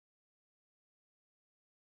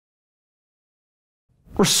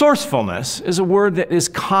Resourcefulness is a word that is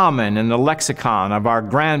common in the lexicon of our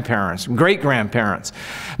grandparents, great-grandparents,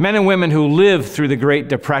 men and women who lived through the Great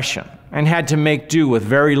Depression and had to make do with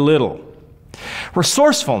very little.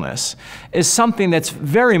 Resourcefulness is something that's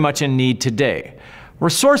very much in need today.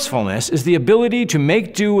 Resourcefulness is the ability to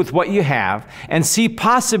make do with what you have and see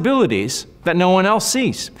possibilities that no one else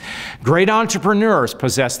sees. Great entrepreneurs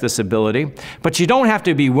possess this ability, but you don't have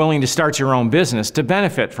to be willing to start your own business to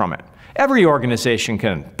benefit from it. Every organization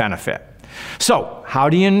can benefit. So, how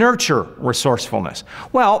do you nurture resourcefulness?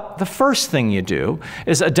 Well, the first thing you do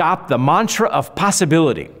is adopt the mantra of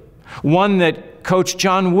possibility, one that Coach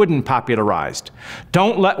John Wooden popularized.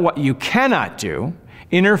 Don't let what you cannot do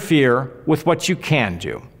interfere with what you can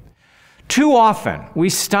do. Too often, we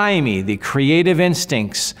stymie the creative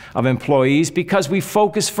instincts of employees because we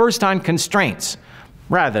focus first on constraints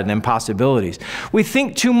rather than possibilities. We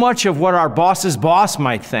think too much of what our boss's boss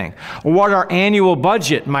might think or what our annual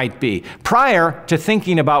budget might be prior to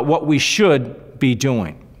thinking about what we should be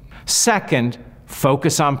doing. Second,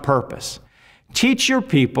 focus on purpose. Teach your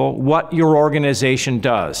people what your organization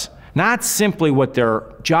does, not simply what their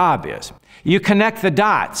job is. You connect the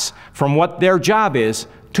dots from what their job is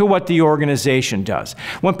to what the organization does.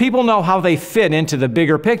 When people know how they fit into the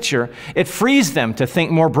bigger picture, it frees them to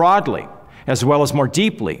think more broadly as well as more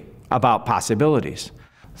deeply about possibilities.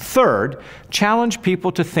 Third, challenge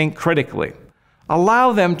people to think critically.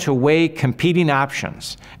 Allow them to weigh competing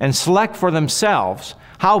options and select for themselves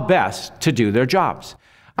how best to do their jobs.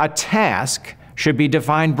 A task should be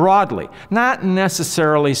defined broadly, not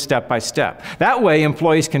necessarily step by step. That way,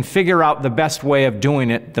 employees can figure out the best way of doing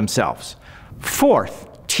it themselves.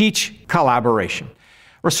 Fourth, teach collaboration.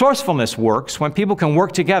 Resourcefulness works when people can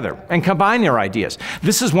work together and combine their ideas.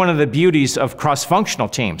 This is one of the beauties of cross-functional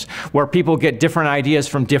teams, where people get different ideas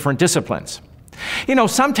from different disciplines. You know,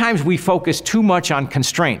 sometimes we focus too much on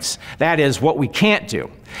constraints, that is, what we can't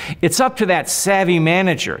do. It's up to that savvy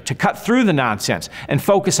manager to cut through the nonsense and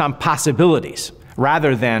focus on possibilities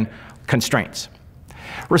rather than constraints.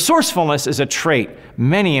 Resourcefulness is a trait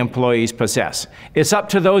many employees possess. It's up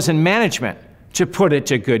to those in management to put it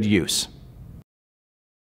to good use.